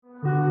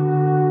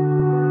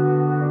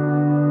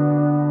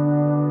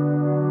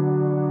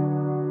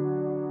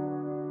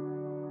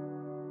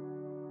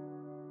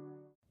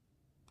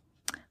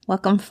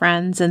Welcome,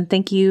 friends, and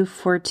thank you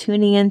for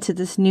tuning in to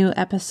this new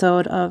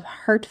episode of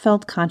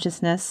Heartfelt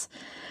Consciousness.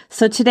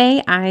 So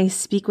today I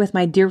speak with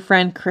my dear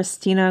friend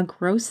Christina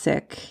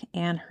Grosick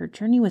and her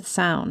journey with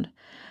sound.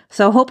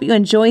 So I hope you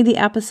enjoy the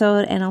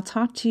episode, and I'll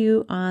talk to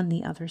you on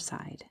the other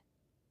side.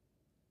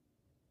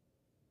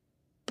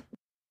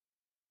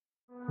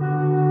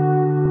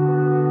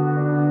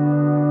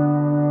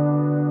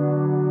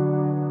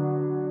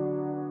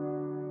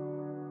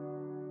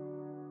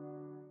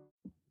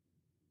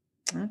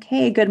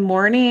 Okay, good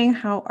morning.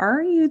 How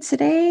are you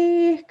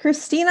today,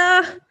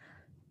 Christina?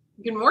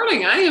 Good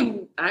morning.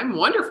 I'm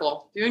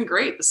wonderful. Doing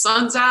great. The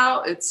sun's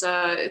out. It's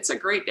a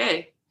great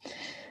day.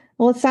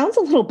 Well, it sounds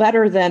a little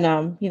better than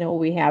what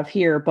we have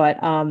here, but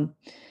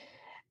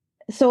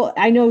so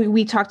I know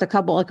we talked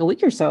like a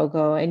week or so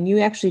ago, and you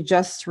actually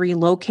just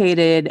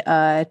relocated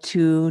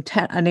to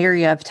an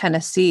area of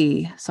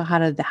Tennessee. So how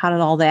did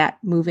all that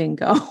moving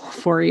go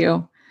for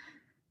you?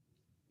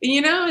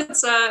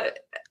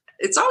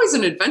 It's always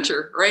an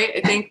adventure, right?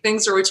 I think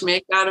things are what you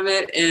make out of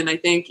it. And I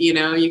think, you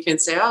can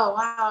say, oh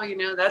wow,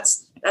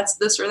 that's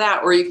this or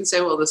that. Or you can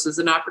say, well, this is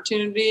an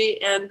opportunity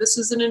and this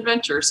is an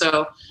adventure.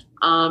 So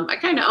I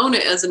kind of own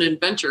it as an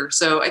adventure.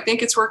 So I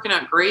think it's working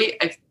out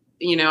great.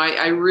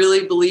 I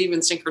really believe in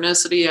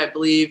synchronicity. I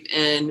believe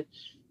in,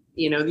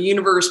 the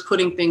universe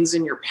putting things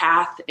in your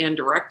path and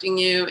directing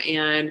you.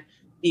 And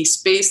the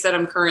space that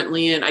I'm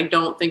currently in, I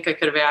don't think I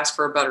could have asked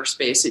for a better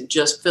space. It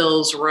just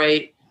feels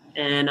right.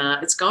 And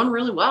it's going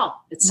really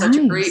well. It's such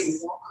a great,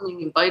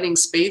 welcoming, inviting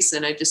space.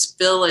 And I just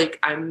feel like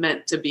I'm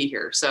meant to be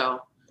here.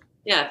 So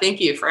yeah,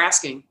 thank you for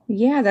asking.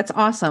 Yeah, that's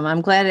awesome.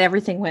 I'm glad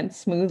everything went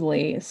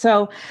smoothly.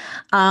 So,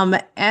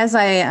 as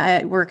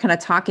I we're kind of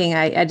talking,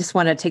 I just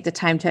want to take the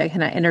time to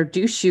kind of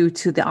introduce you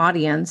to the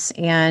audience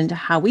and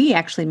how we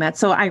actually met.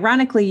 So,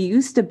 ironically, you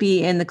used to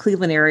be in the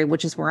Cleveland area,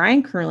 which is where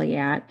I'm currently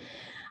at,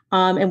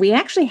 and we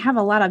actually have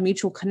a lot of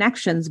mutual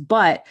connections.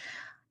 But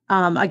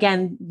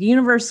again, the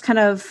universe kind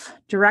of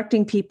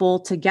directing people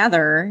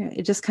together.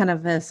 It just kind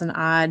of is an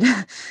odd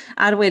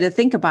way to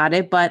think about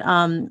it. But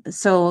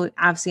so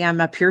obviously,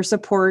 I'm a peer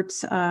support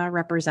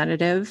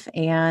representative,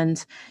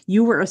 and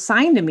you were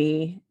assigned to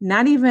me,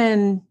 not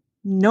even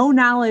no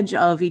knowledge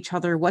of each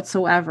other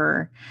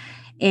whatsoever.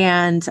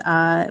 And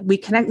we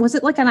connect. Was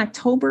it like in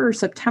October or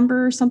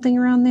September or something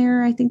around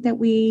there? I think that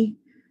we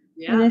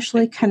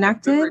initially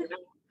connected.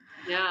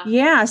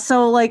 Yeah.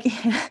 So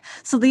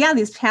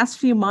these past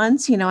few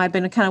months, I've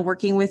been kind of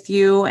working with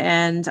you,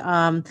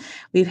 and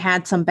we've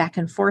had some back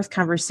and forth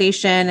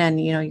conversation, and,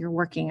 you're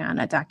working on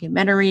a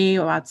documentary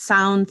about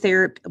sound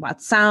therapy,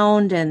 about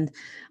sound and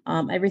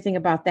everything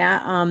about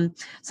that.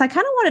 So I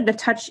kind of wanted to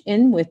touch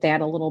in with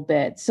that a little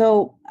bit.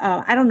 So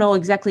I don't know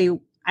exactly.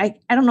 I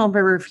don't know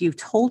if you've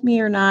told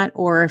me or not,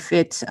 or if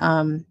it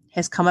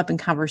has come up in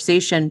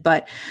conversation,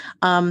 but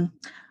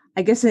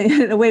I guess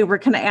in a way we're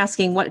kind of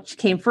asking what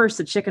came first,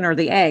 the chicken or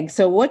the egg.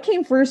 So what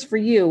came first for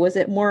you? Was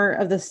it more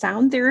of the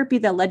sound therapy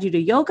that led you to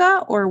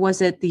yoga, or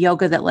was it the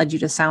yoga that led you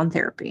to sound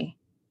therapy?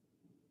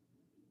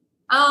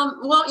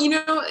 Well,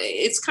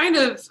 it's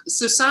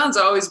so sound's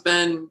always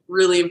been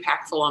really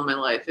impactful on my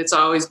life. It's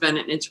always been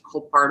an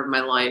integral part of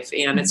my life,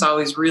 and it's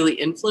always really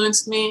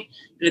influenced me,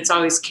 and it's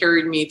always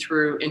carried me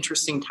through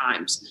interesting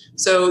times.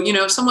 So,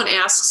 if someone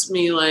asks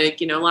me,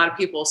 like, a lot of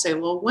people say,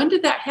 well, when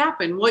did that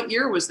happen? What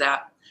year was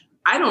that?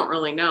 I don't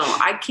really know.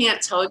 I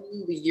can't tell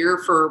you the year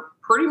for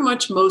pretty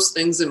much most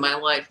things in my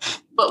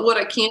life. But what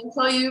I can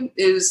tell you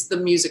is the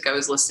music I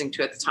was listening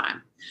to at the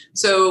time.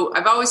 So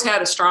I've always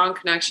had a strong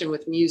connection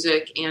with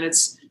music, and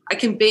I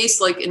can base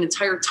like an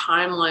entire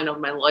timeline of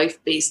my life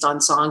based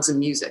on songs and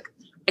music.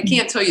 I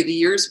can't tell you the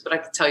years, but I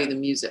can tell you the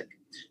music.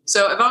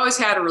 So I've always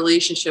had a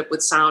relationship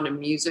with sound and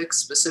music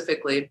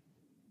specifically.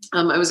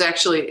 I was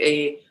actually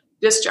a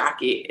disc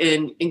jockey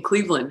in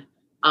Cleveland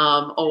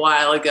a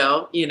while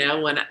ago,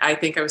 when I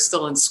think I was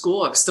still in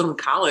school. I was still in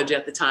college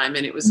at the time,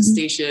 and it was a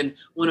station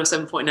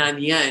 107.9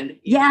 The End.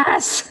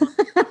 Yes.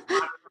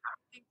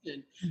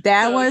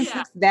 That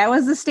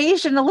was the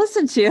station to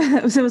listen to.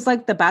 It was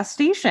like the best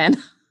station.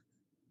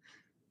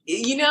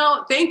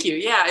 Thank you.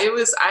 Yeah, it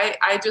was,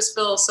 I just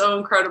feel so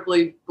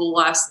incredibly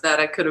blessed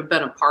that I could have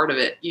been a part of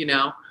it,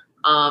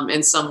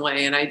 in some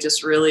way. And I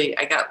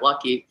got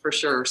lucky for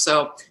sure.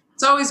 So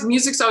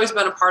music's always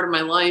been a part of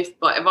my life,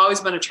 but I've always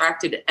been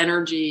attracted to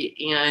energy.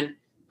 And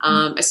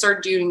I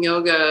started doing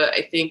yoga,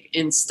 I think,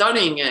 in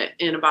studying it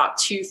in about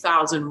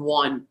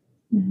 2001.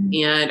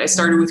 And I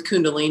started with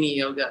Kundalini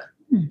yoga.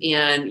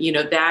 And,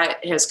 that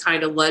has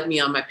kind of led me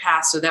on my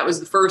path. So that was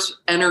the first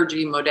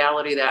energy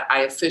modality that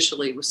I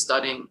officially was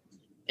studying.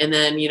 And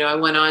then, I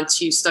went on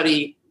to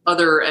study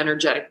other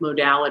energetic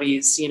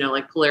modalities,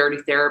 like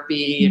polarity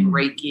therapy and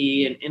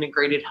Reiki and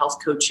integrated health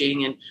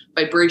coaching and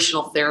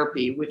vibrational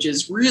therapy, which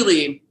is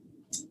really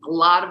a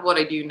lot of what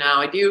I do now.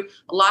 I do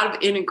a lot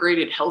of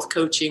integrated health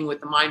coaching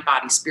with the mind,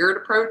 body, spirit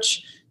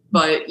approach.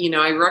 But,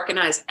 I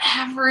recognize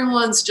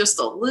everyone's just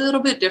a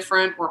little bit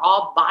different. We're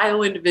all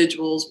bio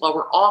individuals. While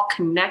we're all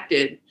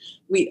connected,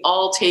 we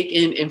all take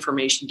in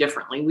information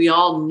differently. We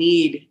all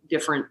need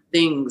different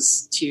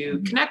things to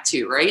connect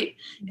to, right?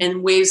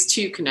 And ways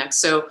to connect.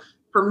 So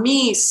for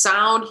me,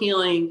 sound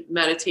healing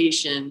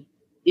meditation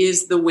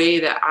is the way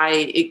that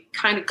it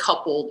kind of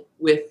coupled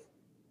with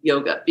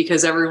yoga,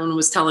 because everyone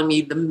was telling me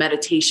the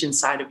meditation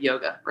side of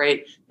yoga,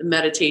 right? The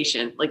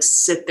meditation, like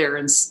sit there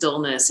in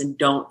stillness and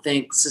don't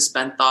think,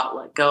 suspend thought,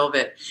 let go of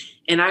it.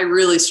 And I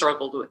really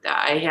struggled with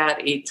that. I had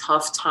a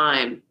tough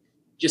time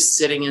just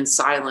sitting in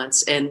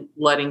silence and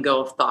letting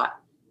go of thought.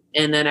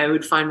 And then I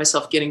would find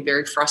myself getting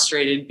very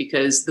frustrated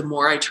because the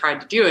more I tried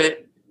to do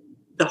it,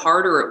 the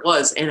harder it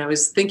was. And I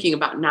was thinking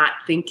about not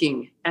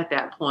thinking at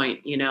that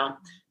point,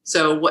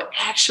 So what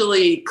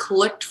actually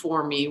clicked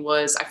for me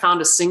was I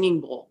found a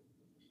singing bowl.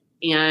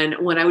 And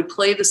when I would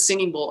play the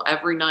singing bowl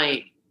every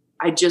night,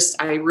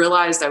 I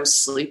realized I was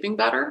sleeping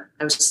better.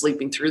 I was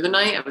sleeping through the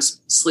night. I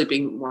was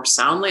sleeping more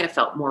soundly. I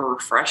felt more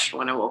refreshed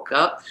when I woke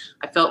up.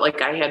 I felt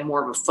like I had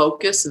more of a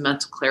focus and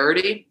mental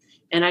clarity.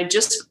 And I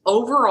just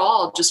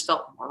overall just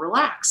felt more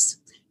relaxed.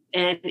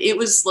 And it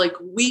was like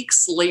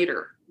weeks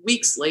later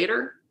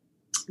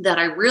that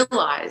I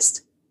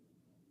realized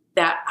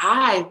that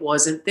I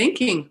wasn't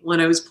thinking when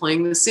I was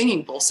playing the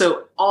singing bowl.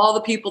 So all the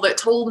people that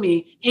told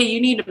me, hey,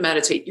 you need to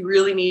meditate. You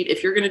really need,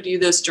 if you're going to do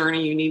this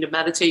journey, you need to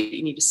meditate.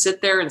 You need to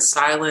sit there in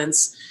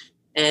silence.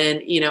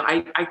 And,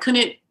 I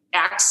couldn't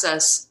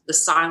access the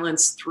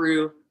silence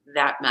through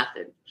that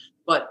method,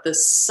 but the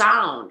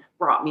sound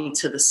brought me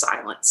to the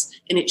silence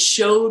and it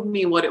showed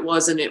me what it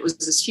was. And it was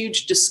this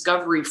huge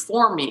discovery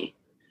for me.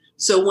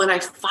 So when I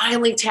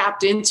finally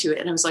tapped into it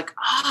and I was like,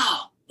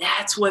 oh,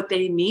 that's what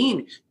they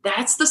mean.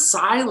 That's the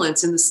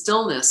silence and the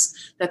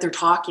stillness that they're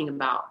talking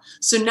about.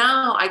 So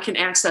now I can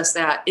access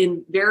that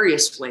in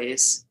various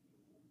ways,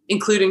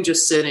 including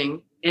just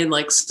sitting and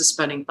like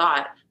suspending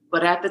thought.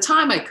 But at the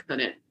time I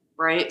couldn't,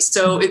 right?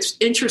 So it's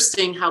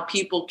interesting how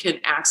people can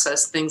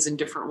access things in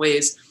different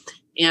ways.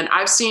 And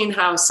I've seen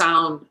how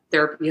sound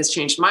therapy has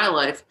changed my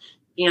life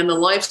and the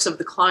lives of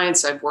the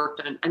clients I've worked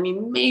on. I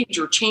mean,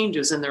 major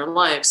changes in their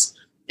lives.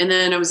 And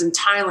then I was in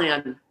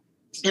Thailand.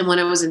 And when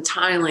I was in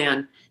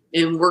Thailand,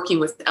 in working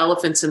with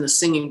elephants in the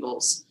singing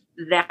bowls,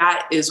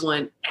 that is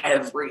when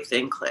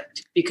everything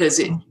clicked, because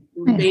it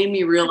made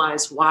me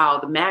realize, wow,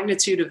 the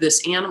magnitude of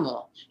this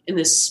animal in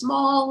this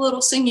small little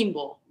singing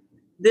bowl,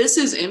 this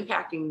is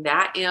impacting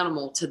that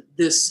animal to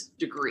this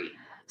degree.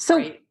 So,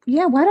 right?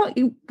 Yeah, why don't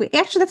you,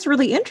 actually, that's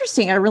really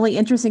interesting, a really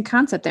interesting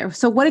concept there.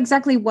 So what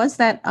exactly was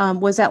that?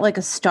 Was that like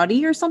a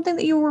study or something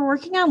that you were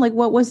working on? Like,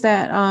 what was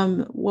that?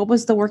 What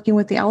was the working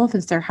with the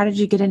elephants there? How did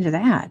you get into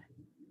that?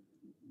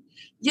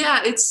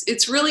 Yeah,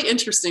 it's really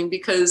interesting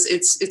because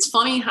it's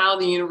funny how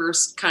the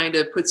universe kind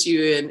of puts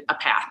you in a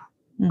path,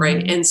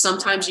 right? And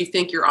sometimes you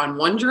think you're on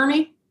one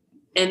journey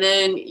and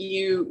then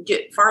you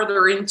get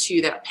farther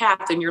into that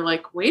path and you're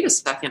like, wait a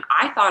second,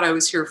 I thought I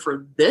was here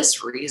for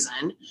this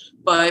reason,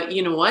 but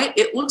you know what?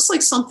 It looks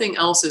like something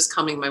else is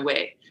coming my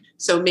way.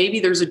 So maybe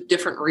there's a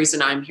different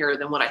reason I'm here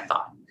than what I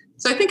thought.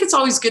 So I think it's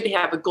always good to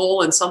have a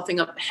goal and something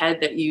up ahead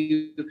that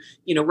you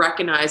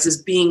recognize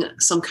as being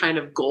some kind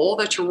of goal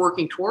that you're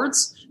working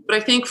towards. But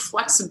I think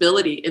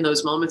flexibility in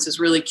those moments is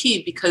really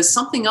key, because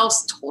something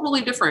else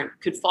totally different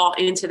could fall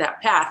into that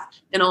path.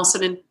 And all of a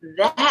sudden,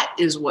 that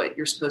is what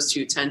you're supposed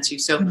to attend to.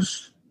 So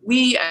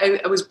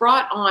I was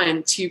brought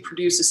on to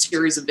produce a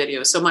series of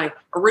videos. So my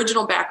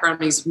original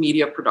background is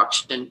media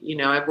production.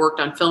 I've worked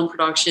on film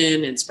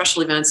production and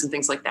special events and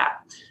things like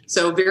that.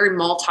 So very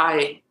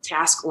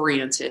multitask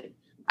oriented.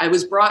 I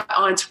was brought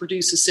on to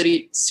produce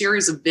a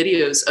series of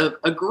videos of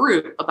a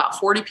group, about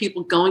 40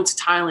 people going to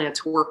Thailand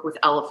to work with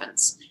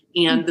elephants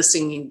and the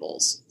singing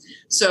bowls.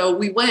 So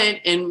we went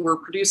and we're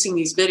producing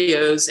these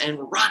videos and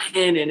we're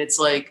running, and it's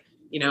like,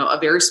 a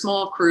very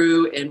small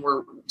crew, and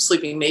we're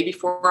sleeping maybe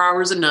 4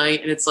 hours a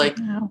night, and it's like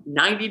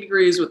 90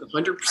 degrees with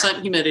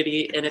 100%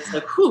 humidity. And it's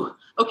like, whew,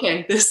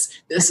 okay, this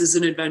is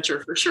an adventure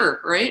for sure,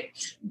 right?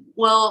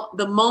 Well,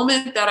 the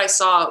moment that I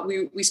saw,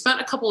 we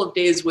spent a couple of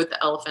days with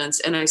the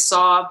elephants, and I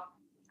saw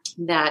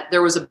that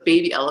there was a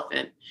baby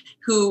elephant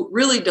who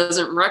really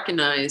doesn't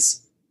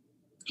recognize,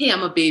 hey,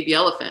 I'm a baby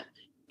elephant,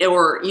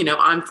 or,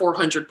 I'm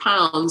 400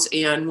 pounds.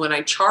 And when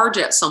I charge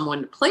at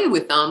someone to play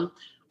with them,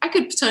 I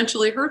could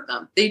potentially hurt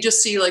them. They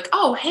just see like,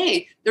 oh,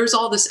 hey, there's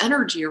all this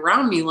energy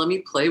around me. Let me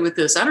play with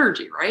this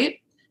energy. Right.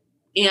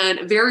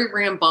 And very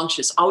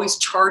rambunctious, always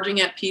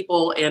charging at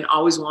people and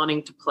always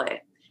wanting to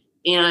play.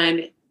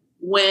 And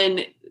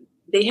when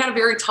they had a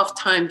very tough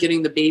time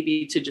getting the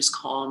baby to just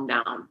calm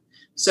down.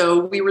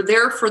 So we were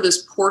there for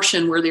this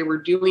portion where they were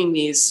doing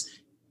these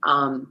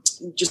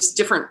just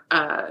different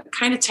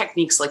kind of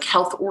techniques, like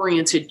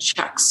health-oriented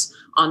checks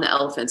on the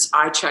elephants,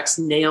 eye checks,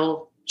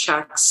 nail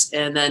checks,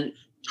 and then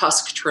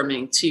tusk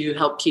trimming to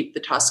help keep the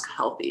tusk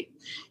healthy.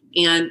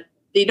 And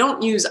they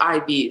don't use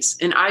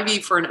IVs. An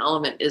IV for an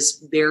elephant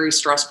is very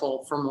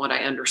stressful from what I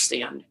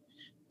understand.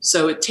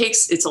 So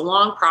it's a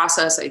long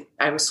process.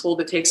 I was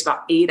told it takes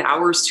about 8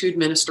 hours to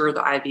administer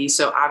the IV.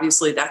 So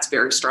obviously that's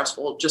very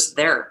stressful just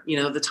there,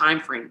 the time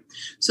frame.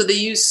 So they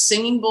use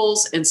singing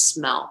bowls and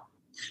smell.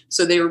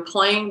 So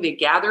they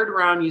gathered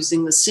around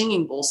using the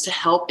singing bowls to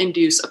help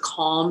induce a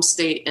calm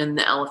state in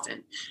the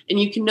elephant. And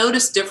you can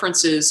notice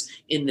differences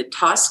in the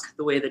tusk,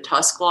 the way the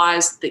tusk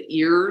lies, the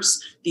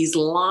ears, these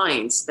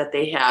lines that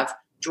they have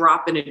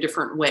drop in a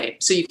different way.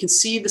 So you can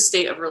see the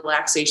state of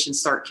relaxation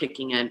start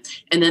kicking in.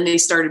 And then they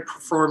started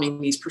performing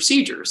these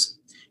procedures.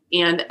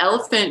 And the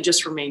elephant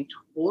just remained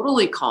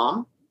totally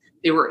calm.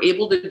 They were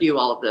able to do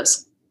all of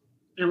this.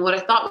 And what I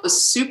thought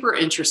was super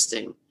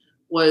interesting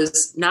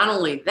was not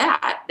only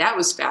that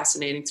was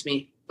fascinating to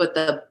me, but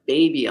the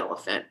baby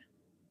elephant.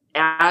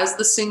 As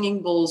the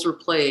singing bowls were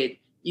played,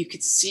 you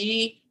could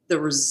see the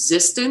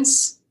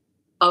resistance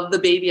of the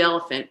baby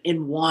elephant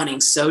in wanting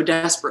so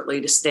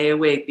desperately to stay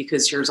awake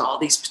because here's all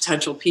these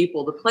potential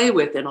people to play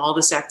with and all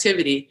this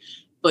activity,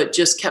 but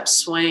just kept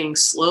swaying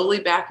slowly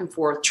back and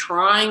forth,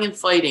 trying and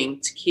fighting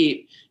to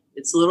keep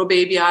its little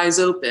baby eyes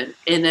open.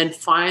 And then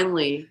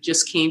finally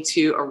just came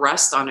to a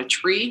rest on a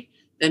tree,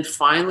 then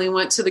finally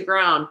went to the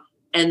ground,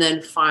 and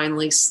then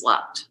finally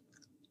slept.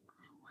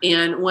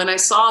 And when I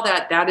saw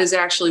that is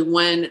actually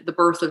when the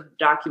birth of the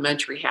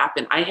documentary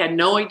happened. I had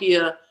no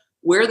idea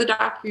where the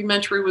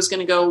documentary was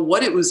going to go,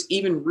 what it was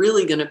even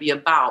really going to be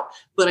about.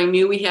 But I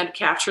knew we had to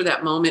capture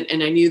that moment.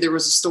 And I knew there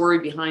was a story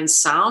behind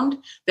sound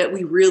that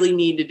we really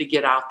needed to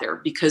get out there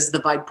because the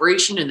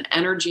vibration and the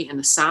energy and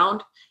the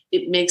sound,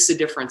 it makes a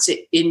difference.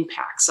 It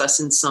impacts us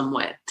in some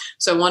way.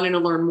 So I wanted to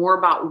learn more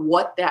about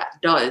what that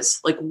does,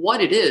 like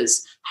what it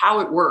is, how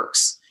it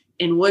works,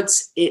 and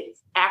what's it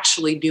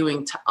actually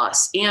doing to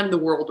us and the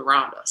world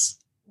around us.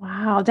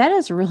 Wow, that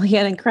is really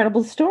an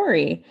incredible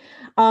story.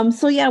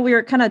 So yeah, we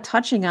were kind of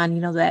touching on,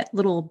 that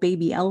little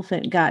baby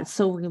elephant got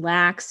so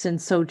relaxed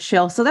and so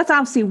chill. So that's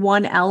obviously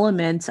one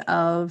element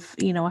of,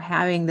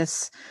 having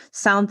this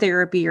sound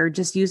therapy or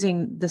just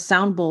using the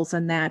sound bowls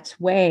in that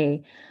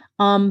way.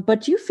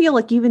 But do you feel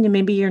like even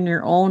maybe in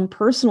your own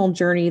personal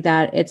journey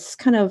that it's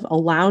kind of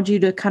allowed you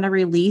to kind of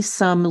release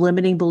some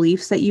limiting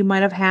beliefs that you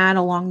might have had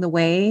along the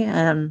way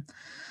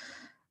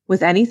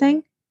with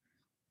anything?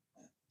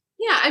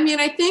 Yeah, I mean,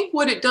 I think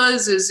what it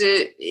does is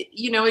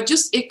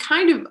it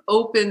kind of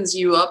opens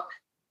you up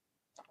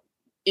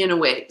in a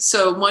way.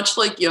 So much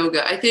like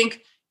yoga, I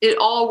think it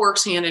all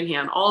works hand in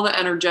hand. All the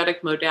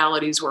energetic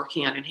modalities work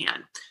hand in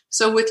hand.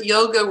 So with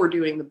yoga, we're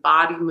doing the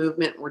body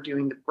movement, we're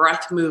doing the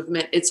breath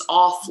movement. It's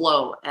all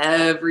flow.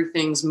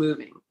 Everything's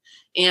moving.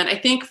 And I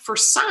think for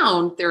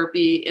sound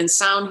therapy and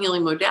sound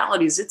healing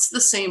modalities, it's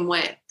the same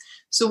way.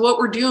 So what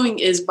we're doing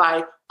is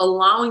by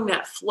allowing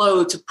that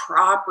flow to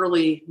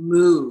properly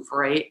move,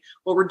 right?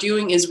 What we're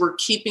doing is we're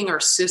keeping our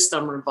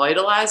system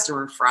revitalized and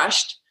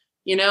refreshed,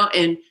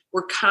 and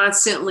we're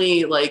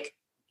constantly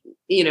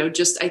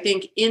I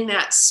think in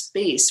that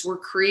space, we're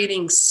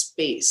creating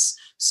space.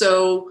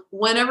 So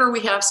whenever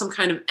we have some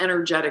kind of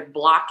energetic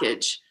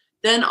blockage,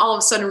 then all of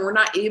a sudden we're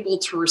not able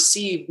to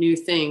receive new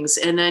things.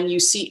 And then you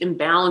see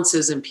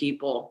imbalances in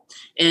people.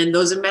 And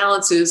those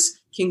imbalances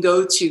can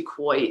go to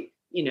quite,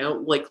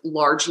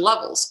 large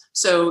levels.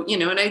 So,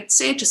 and I'd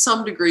say to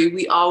some degree,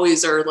 we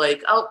always are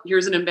like, oh,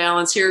 here's an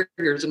imbalance here,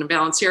 here's an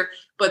imbalance here.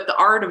 But the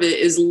art of it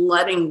is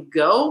letting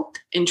go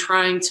and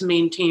trying to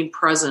maintain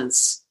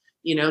presence.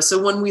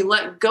 So when we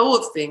let go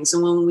of things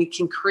and when we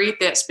can create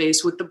that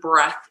space with the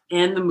breath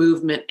and the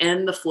movement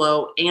and the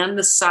flow and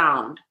the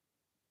sound,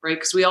 right?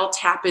 Because we all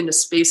tap into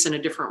space in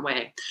a different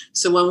way.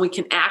 So when we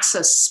can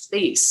access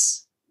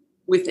space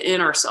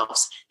within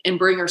ourselves and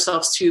bring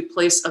ourselves to a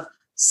place of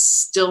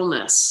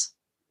stillness,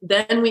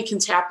 then we can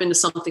tap into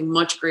something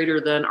much greater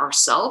than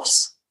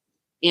ourselves.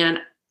 And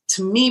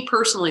to me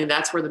personally,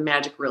 that's where the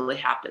magic really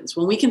happens.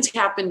 When we can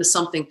tap into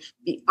something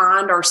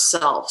beyond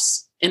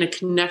ourselves and a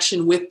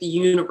connection with the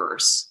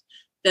universe,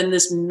 then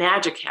this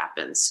magic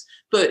happens.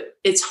 But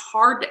it's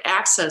hard to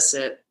access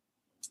it,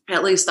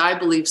 at least I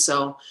believe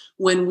so,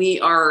 when we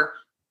are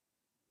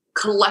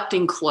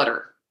collecting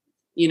clutter,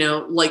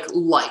 like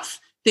life.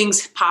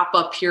 Things pop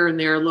up here and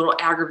there, little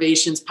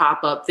aggravations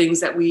pop up, things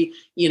that we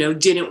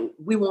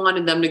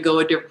wanted them to go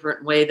a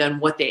different way than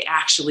what they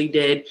actually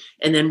did.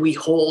 And then we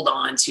hold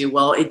on to,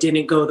 well, it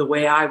didn't go the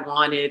way I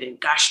wanted and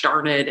gosh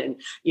darn it.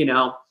 And,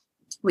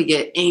 we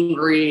get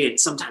angry and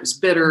sometimes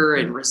bitter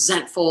and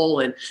resentful.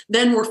 And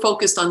then we're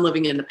focused on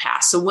living in the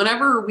past. So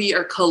whenever we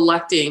are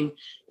collecting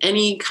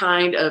any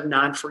kind of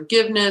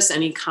non-forgiveness,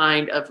 any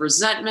kind of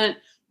resentment,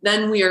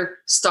 then we are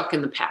stuck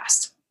in the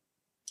past.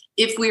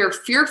 If we are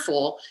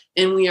fearful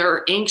and we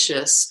are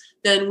anxious,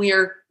 then we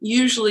are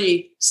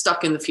usually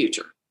stuck in the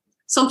future,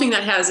 something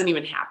that hasn't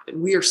even happened.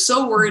 We are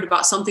so worried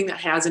about something that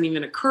hasn't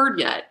even occurred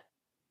yet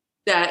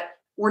that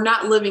we're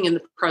not living in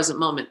the present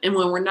moment. And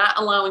when we're not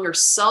allowing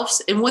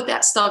ourselves, and what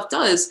that stuff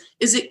does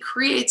is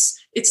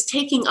it's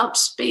taking up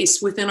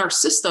space within our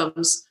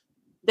systems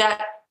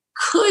that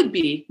could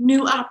be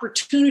new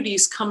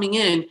opportunities coming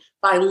in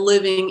by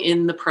living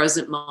in the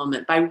present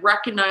moment, by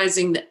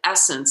recognizing the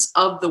essence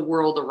of the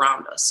world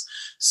around us.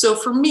 So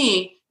for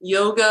me,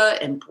 yoga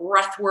and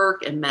breath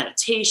work and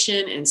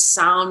meditation and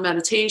sound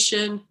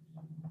meditation,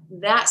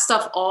 that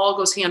stuff all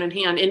goes hand in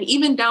hand. And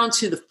even down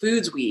to the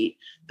foods we eat,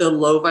 the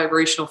low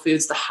vibrational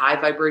foods, the high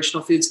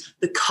vibrational foods,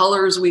 the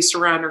colors we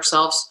surround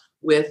ourselves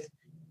with,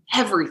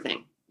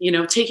 everything,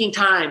 taking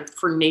time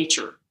for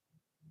nature,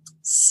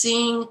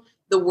 seeing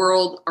the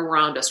world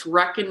around us,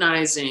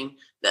 recognizing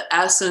the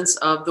essence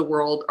of the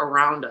world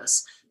around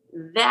us.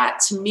 That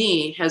to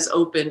me has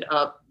opened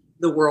up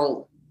the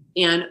world.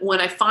 And when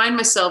I find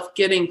myself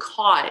getting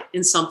caught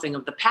in something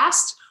of the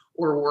past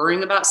or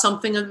worrying about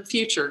something of the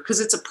future, because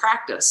it's a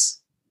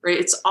practice, right?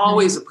 It's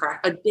always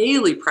a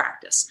daily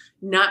practice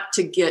not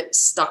to get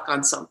stuck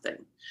on something.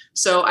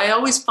 So I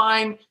always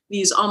find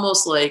these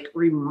almost like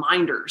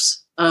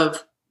reminders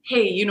of,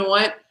 hey, you know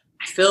what?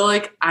 I feel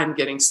like I'm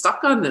getting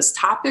stuck on this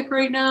topic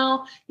right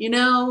now.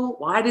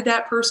 Why did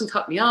that person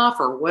cut me off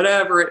or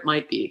whatever it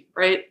might be,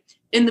 right?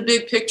 In the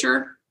big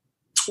picture,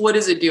 what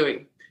is it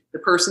doing? The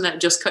person that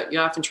just cut you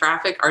off in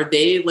traffic, are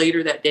they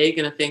later that day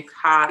going to think,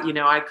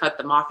 I cut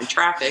them off in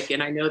traffic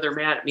and I know they're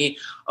mad at me.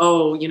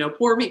 Oh,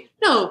 poor me.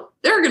 No,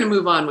 they're going to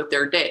move on with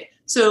their day.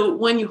 So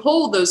when you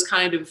hold those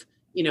kind of,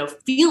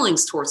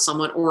 feelings towards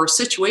someone or a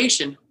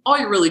situation, all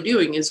you're really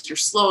doing is you're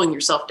slowing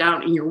yourself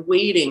down and you're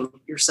weighting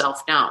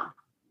yourself down.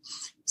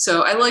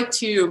 So I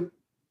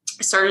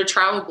started a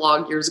travel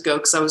blog years ago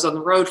because I was on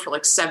the road for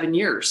like 7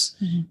 years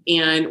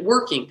and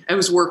working. I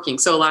was working.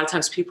 So a lot of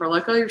times people are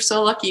like, oh, you're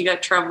so lucky you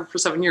got to travel for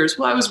 7 years.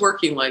 Well, I was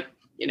working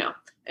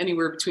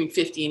anywhere between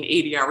 50 and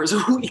 80 hours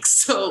a week.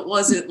 So it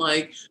wasn't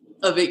like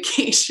a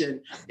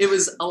vacation. It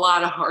was a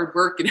lot of hard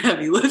work and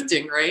heavy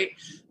lifting, right?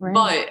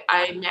 But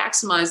I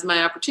maximized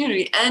my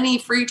opportunity. Any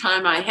free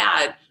time I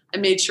had, I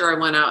made sure I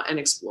went out and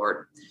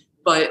explored.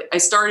 But I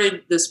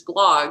started this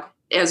blog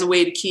as a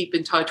way to keep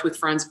in touch with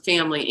friends and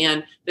family.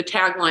 And the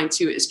tagline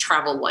to it is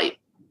travel light.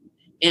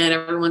 And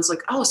everyone's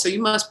like, oh, so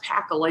you must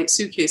pack a light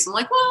suitcase. I'm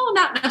like, well,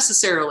 not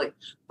necessarily.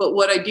 But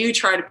what I do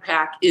try to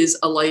pack is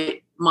a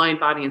light mind,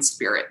 body, and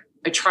spirit.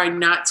 I try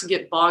not to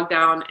get bogged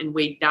down and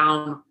weighed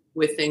down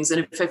with things.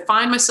 And if I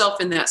find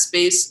myself in that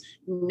space,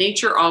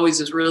 nature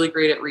always is really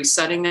great at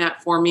resetting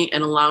that for me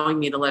and allowing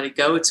me to let it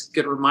go. It's a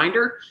good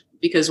reminder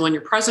because when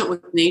you're present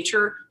with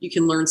nature, you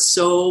can learn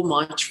so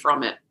much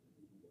from it.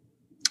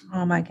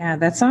 Oh my God,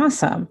 that's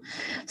awesome.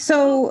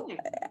 So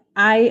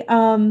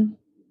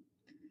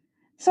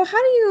so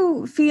how do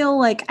you feel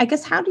like, I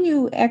guess, how do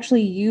you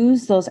actually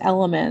use those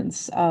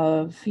elements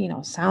of,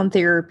 sound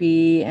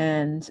therapy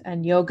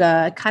and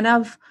yoga kind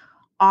of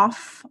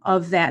off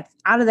of that,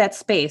 out of that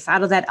space,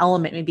 out of that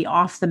element, maybe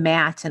off the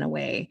mat in a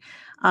way?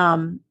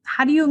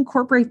 How do you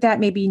incorporate that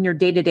maybe in your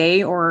day to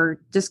day or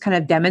just kind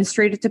of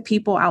demonstrate it to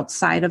people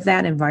outside of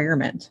that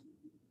environment?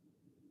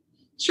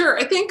 Sure.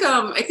 I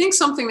think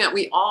something that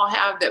we all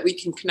have that we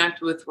can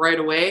connect with right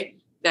away,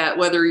 that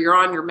whether you're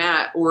on your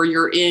mat or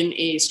you're in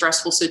a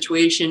stressful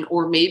situation,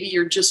 or maybe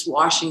you're just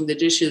washing the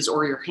dishes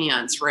or your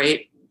hands,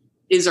 right,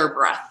 is our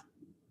breath.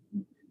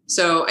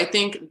 So I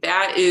think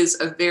that is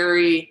a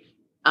very,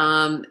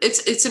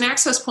 it's an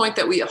access point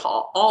that we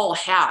all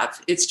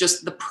have. It's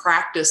just the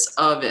practice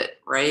of it,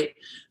 right?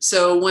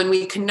 So when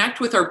we connect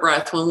with our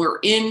breath, when we're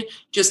in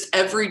just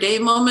everyday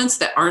moments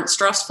that aren't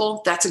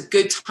stressful, that's a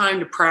good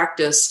time to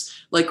practice,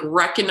 like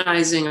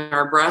recognizing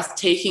our breath,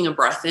 taking a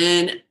breath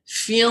in,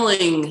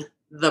 feeling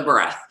the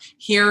breath,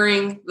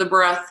 hearing the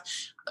breath,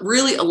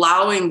 really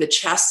allowing the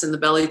chest and the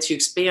belly to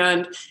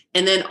expand,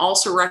 and then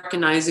also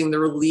recognizing the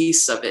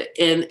release of it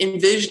and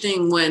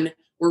envisioning when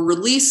we're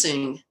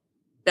releasing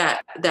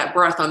that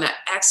breath on that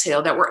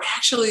exhale, that we're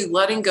actually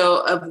letting go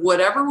of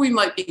whatever we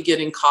might be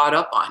getting caught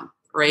up on,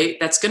 right?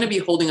 That's going to be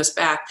holding us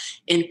back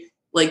and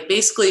like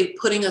basically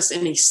putting us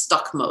in a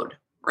stuck mode,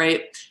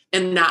 right?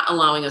 And not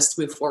allowing us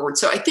to move forward.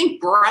 So I think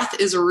breath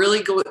is a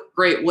really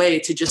great way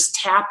to just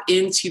tap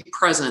into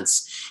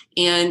presence.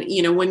 And,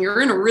 when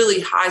you're in a really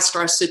high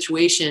stress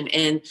situation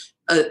and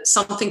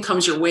something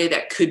comes your way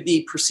that could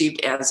be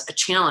perceived as a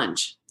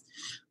challenge,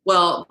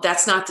 well,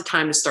 that's not the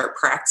time to start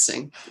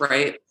practicing,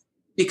 right?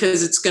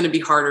 Because it's going to be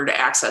harder to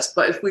access.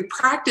 But if we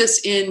practice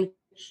in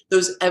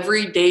those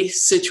everyday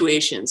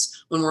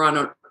situations, when we're on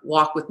a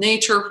walk with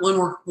nature, when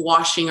we're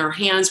washing our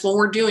hands, when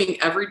we're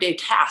doing everyday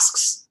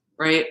tasks,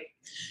 right?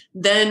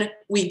 Then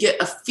we get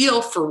a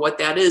feel for what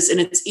that is, and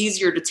it's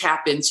easier to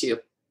tap into.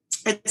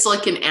 It's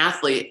like an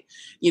athlete.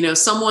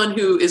 Someone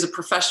who is a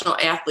professional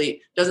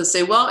athlete doesn't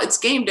say, well, it's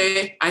game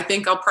day, I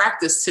think I'll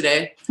practice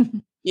today,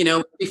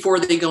 before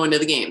they go into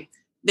the game.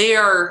 They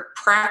are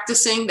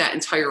practicing that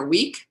entire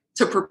week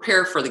to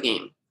prepare for the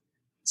game.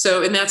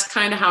 So, and that's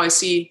kind of how I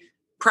see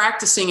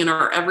practicing in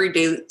our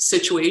everyday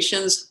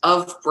situations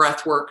of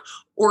breath work,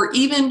 or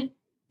even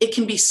it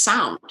can be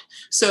sound.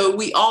 So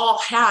we all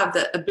have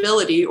that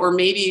ability, or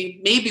maybe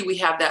we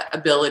have that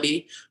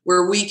ability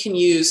where we can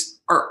use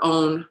our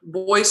own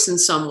voice in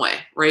some way,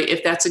 right?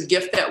 If that's a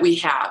gift that we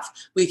have,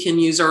 we can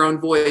use our own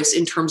voice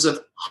in terms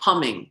of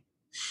humming.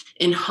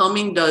 And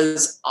humming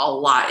does a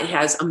lot. It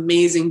has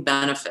amazing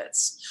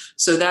benefits.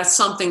 So that's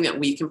something that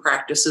we can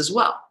practice as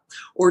well,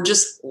 or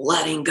just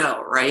letting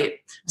go, right?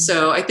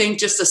 So I think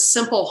just a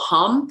simple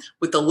hum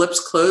with the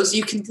lips closed,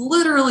 you can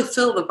literally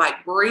feel the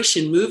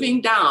vibration moving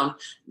down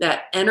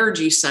that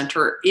energy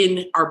center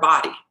in our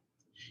body.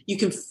 You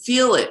can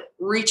feel it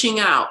reaching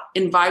out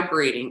and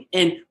vibrating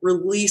and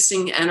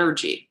releasing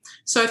energy.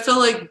 So I feel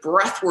like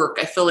breath work,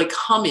 I feel like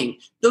humming.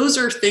 Those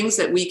are things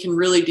that we can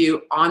really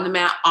do on the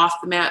mat, off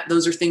the mat.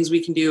 Those are things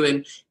we can do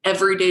in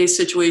everyday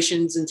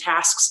situations and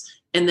tasks.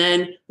 And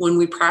then when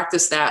we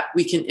practice that,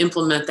 we can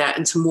implement that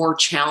into more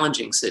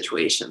challenging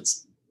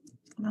situations.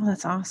 Oh,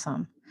 that's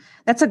awesome.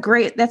 That's a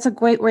great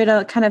way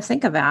to kind of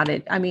think about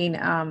it. I mean,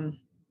 I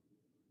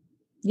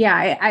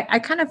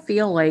kind of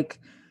feel like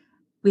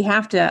we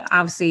have to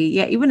obviously,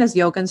 even as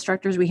yoga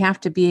instructors, we have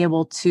to be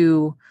able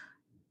to,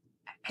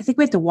 I think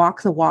we have to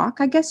walk the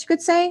walk, I guess you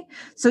could say.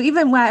 So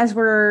even as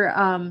we're,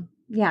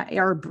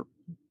 or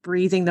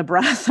breathing the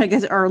breath, I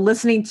guess, or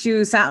listening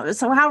to sound,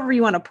 so however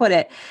you want to put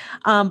it.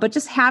 But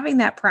just having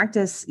that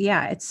practice,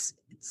 it's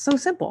so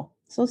simple,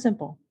 so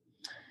simple.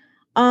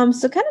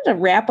 So kind of to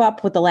wrap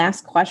up with the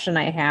last question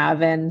I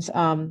have, and,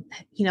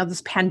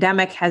 this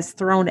pandemic has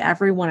thrown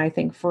everyone, I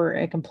think, for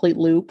a complete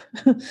loop.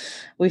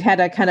 We've had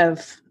to kind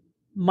of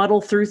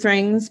muddle through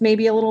things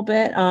maybe a little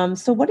bit.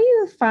 So what have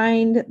you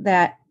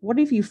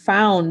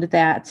found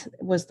that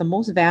was the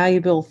most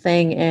valuable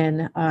thing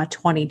in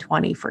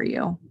 2020 for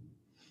you?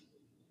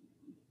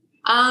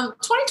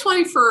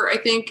 2020 for, I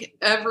think,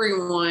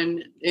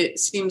 everyone, it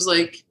seems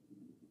like,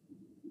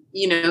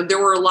 there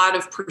were a lot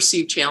of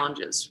perceived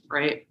challenges,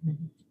 right?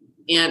 Mm-hmm.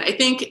 And I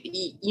think,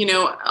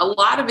 a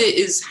lot of it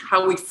is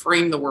how we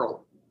frame the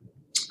world.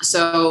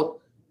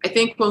 So I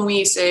think when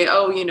we say,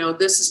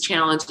 this is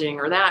challenging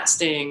or that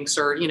stinks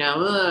or,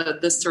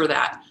 this or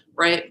that,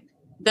 right?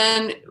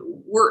 Then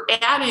we're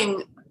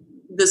adding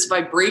this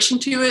vibration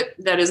to it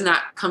that is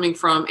not coming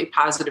from a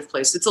positive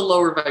place. It's a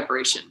lower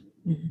vibration.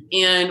 Mm-hmm.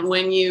 And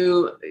when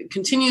you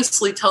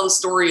continuously tell the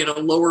story in a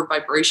lower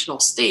vibrational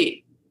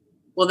state,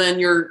 well, then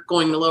you're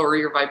going to lower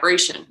your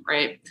vibration,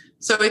 right?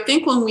 So I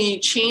think when we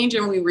change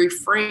and we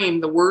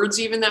reframe the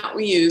words even that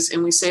we use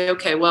and we say,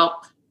 okay,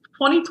 well,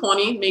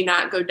 2020 may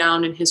not go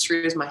down in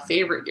history as my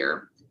favorite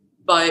year,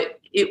 but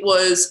it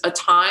was a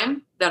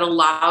time that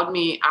allowed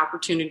me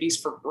opportunities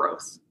for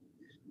growth.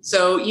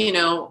 So,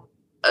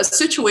 a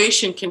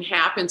situation can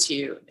happen to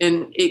you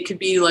and it could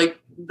be like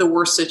the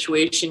worst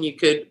situation you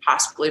could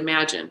possibly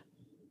imagine.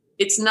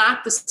 It's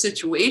not the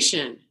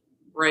situation,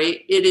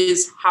 right? It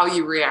is how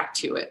you react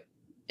to it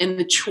and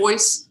the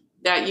choice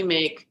that you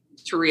make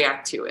to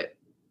react to it.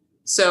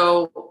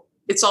 So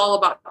it's all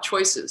about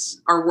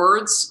choices. Our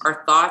words,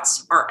 our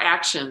thoughts, our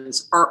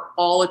actions are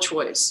all a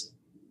choice.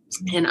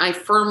 And I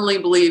firmly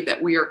believe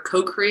that we are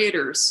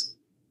co-creators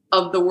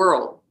of the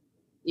world,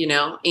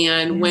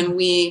 and when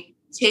we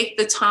take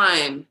the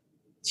time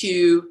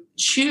to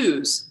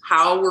choose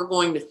how we're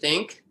going to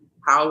think,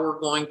 how we're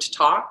going to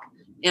talk,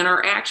 and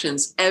our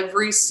actions,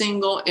 every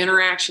single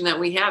interaction that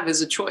we have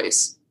is a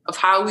choice of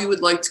how we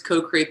would like to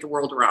co-create the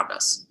world around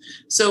us.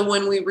 So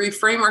when we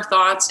reframe our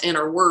thoughts and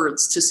our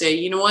words to say,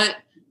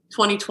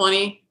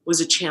 2020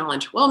 was a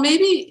challenge. Well,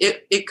 maybe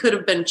it could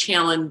have been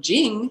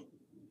challenging,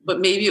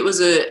 but maybe it was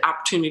an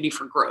opportunity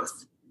for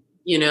growth,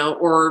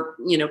 or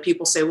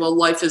people say, well,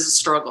 life is a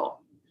struggle.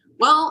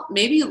 Well,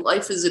 maybe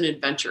life is an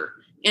adventure.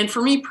 And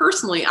for me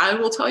personally, I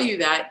will tell you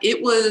that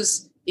it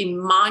was a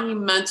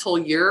monumental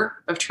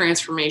year of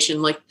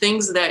transformation, like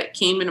things that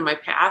came into my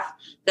path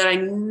that I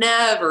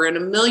never in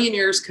a million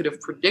years could have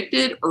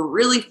predicted or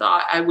really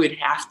thought I would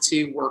have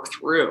to work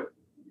through.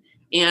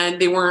 And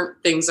they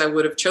weren't things I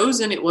would have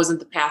chosen. It wasn't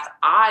the path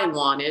I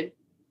wanted,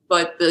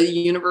 but the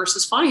universe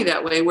is funny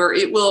that way, where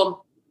it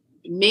will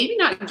maybe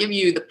not give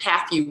you the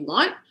path you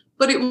want,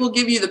 but it will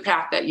give you the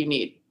path that you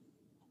need.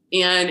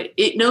 And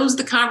it knows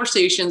the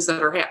conversations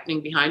that are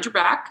happening behind your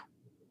back.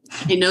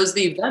 It knows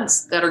the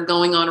events that are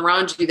going on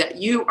around you that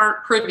you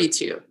aren't privy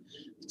to.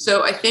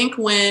 So I think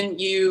when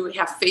you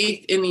have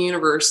faith in the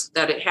universe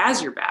that it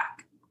has your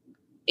back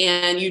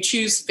and you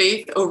choose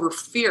faith over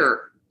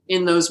fear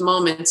in those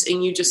moments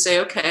and you just say,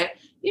 okay,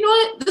 you know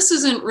what? This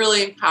isn't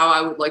really how I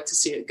would like to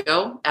see it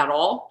go at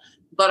all,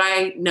 but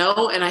I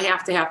know and I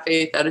have to have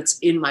faith that it's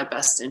in my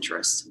best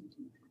interest.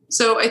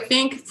 So I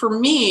think for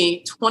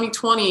me,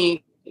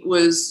 2020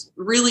 was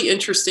really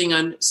interesting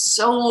on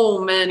so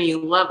many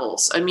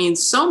levels. I mean,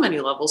 so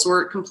many levels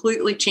where it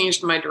completely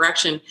changed my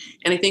direction.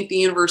 And I think the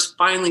universe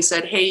finally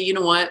said, hey, you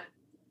know what?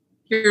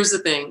 Here's the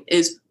thing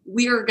is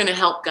we are going to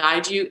help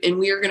guide you and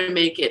we are going to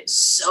make it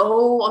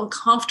so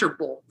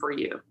uncomfortable for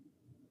you.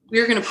 We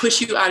are going to push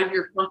you out of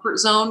your comfort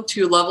zone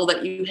to a level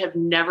that you have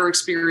never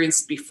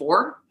experienced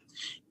before.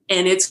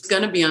 And it's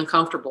going to be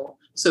uncomfortable.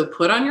 So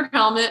put on your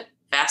helmet,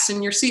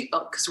 fasten your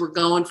seatbelt because we're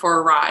going for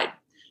a ride.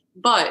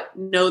 But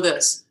know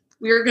this,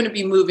 we are going to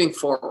be moving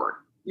forward.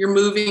 You're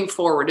moving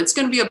forward. It's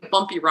going to be a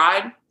bumpy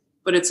ride,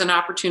 but it's an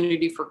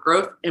opportunity for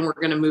growth and we're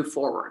going to move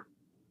forward.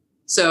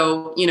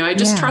 So, I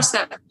just trust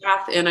that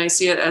path and I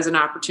see it as an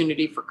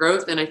opportunity for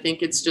growth. And I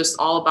think it's just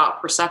all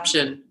about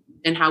perception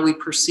and how we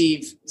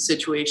perceive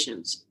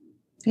situations.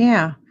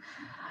 Yeah.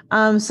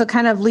 So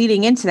kind of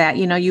leading into that,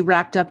 you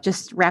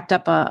just wrapped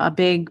up a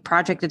big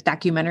project, a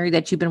documentary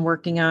that you've been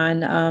working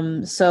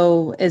on.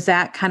 So is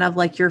that kind of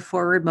like your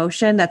forward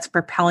motion that's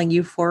propelling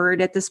you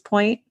forward at this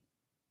point?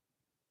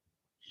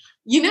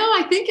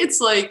 I think it's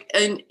like,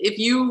 and if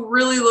you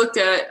really looked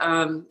at,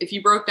 if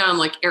you broke down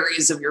like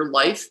areas of your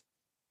life,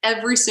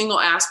 every single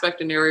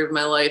aspect and area of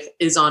my life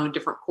is on a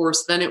different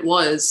course than it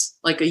was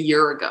like a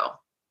year ago.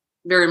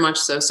 Very much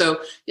so.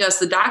 So yes,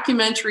 the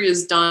documentary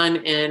is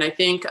done, and I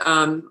think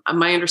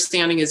my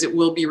understanding is it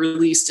will be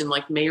released in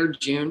like May or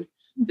June.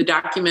 The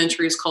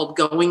documentary is called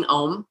Going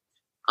Om.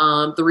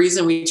 The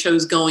reason we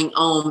chose Going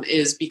Om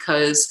is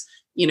because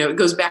it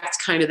goes back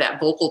to kind of that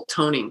vocal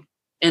toning,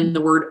 and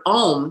the word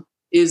Om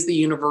is the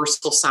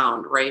universal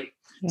sound, right?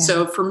 Yeah.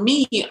 So for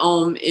me,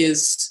 Om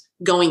is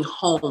going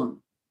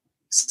home.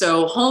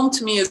 So home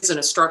to me isn't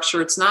a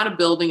structure. It's not a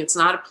building. It's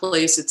not a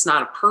place. It's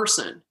not a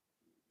person.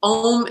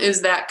 Om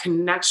is that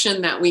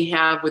connection that we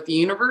have with the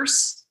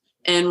universe.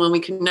 And when we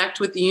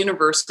connect with the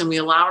universe and we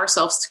allow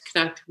ourselves to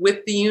connect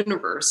with the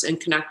universe and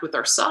connect with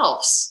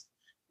ourselves,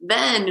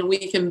 then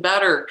we can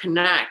better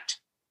connect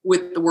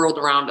with the world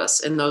around us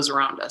and those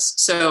around us.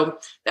 So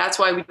that's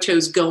why we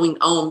chose Going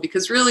Om,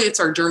 because really it's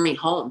our journey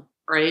home,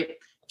 right?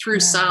 Through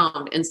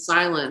sound and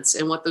silence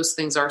and what those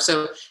things are.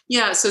 So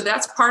yeah, so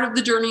that's part of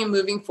the journey of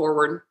moving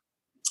forward.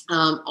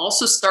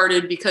 Also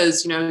started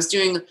because, I was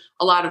doing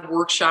a lot of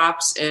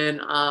workshops and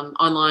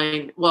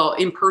online,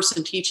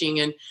 in-person teaching.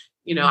 And,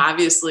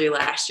 obviously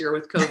last year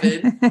with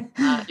COVID.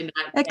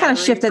 It kind of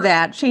shifted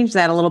changed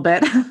that a little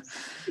bit.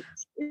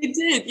 It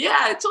did.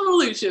 Yeah, it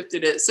totally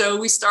shifted it. So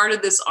we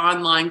started this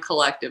online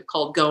collective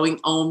called Going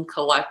Om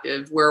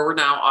Collective, where we're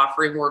now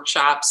offering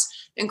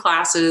workshops and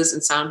classes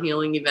and sound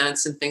healing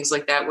events and things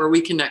like that, where we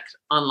connect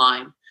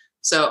online.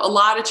 So a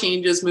lot of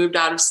changes, moved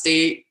out of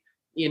state,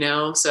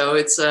 so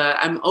it's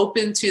I'm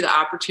open to the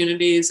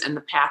opportunities and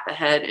the path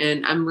ahead.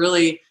 And I'm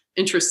really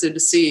interested to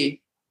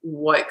see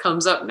what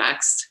comes up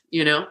next,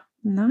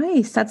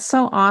 Nice. That's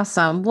so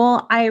awesome.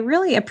 Well, I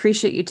really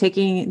appreciate you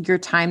taking your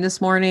time this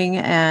morning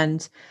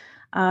and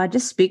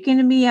just speaking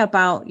to me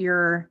about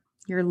your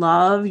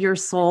love, your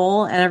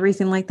soul, and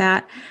everything like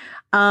that.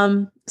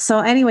 So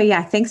anyway,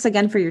 yeah, thanks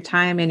again for your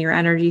time and your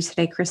energy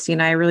today,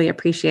 Christina. I really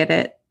appreciate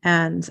it.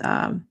 And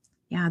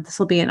yeah, this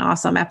will be an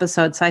awesome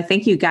episode. So I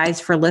thank you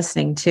guys for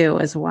listening too,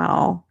 as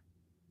well.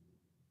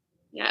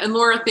 Yeah. And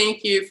Laura,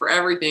 thank you for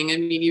everything. I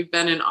mean, you've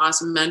been an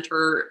awesome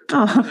mentor,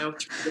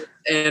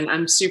 and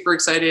I'm super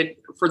excited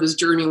for this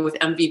journey with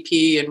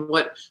MVP and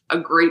what a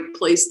great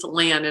place to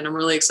land. And I'm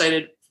really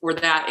excited for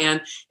that.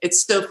 And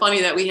it's so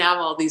funny that we have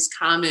all these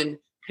common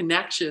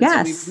connections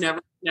and we've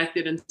never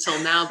connected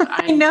until now, but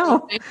I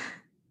know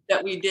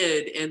that we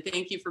did. And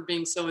thank you for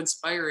being so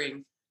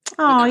inspiring.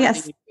 Oh,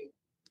 yes,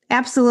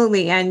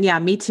 absolutely. And yeah,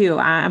 me too.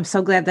 I'm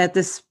so glad that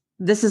this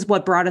is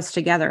what brought us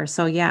together.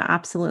 So yeah,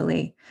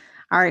 absolutely.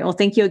 All right. Well,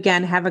 thank you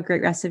again. Have a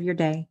great rest of your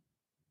day.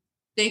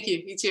 Thank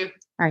you. You too.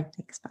 All right.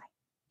 Thanks. Bye.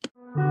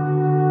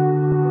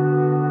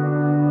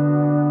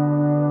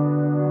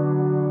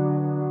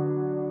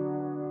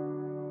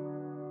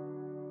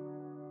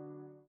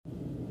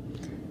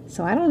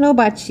 So I don't know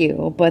about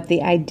you, but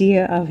the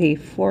idea of a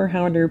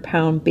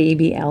 400-pound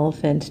baby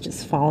elephant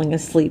just falling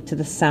asleep to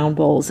the sound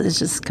bowls is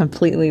just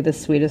completely the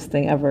sweetest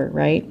thing ever,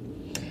 right?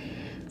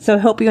 So I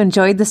hope you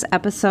enjoyed this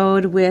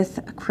episode with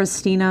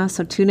Christina.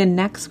 So tune in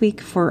next week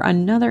for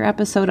another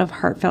episode of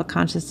Heartfelt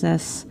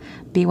Consciousness.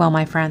 Be well,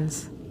 my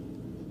friends.